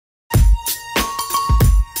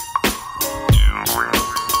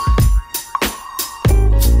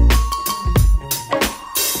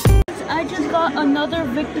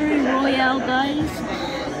guys,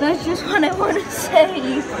 that's just what I want to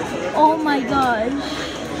say. Oh my gosh.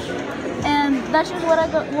 And that's just what I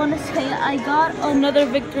want to say. I got another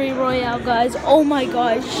victory royale, guys. Oh my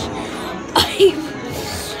gosh.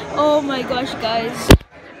 Oh my gosh, guys.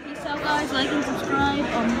 Peace out, guys. Like and subscribe.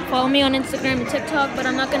 Follow me on Instagram and TikTok, but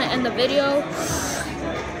I'm not going to end the video.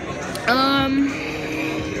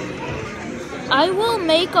 I will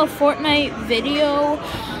make a Fortnite video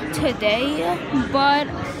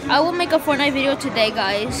today,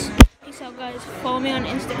 guys. Peace out, guys. Follow me on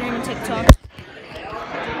Instagram and TikTok.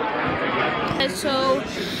 So,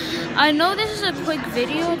 I know this is a quick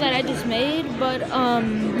video that I just made, but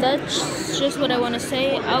that's just what I want to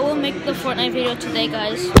say. I will make the Fortnite video today,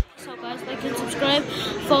 guys. Peace out, guys. Like and subscribe.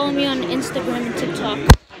 Follow me on Instagram and TikTok.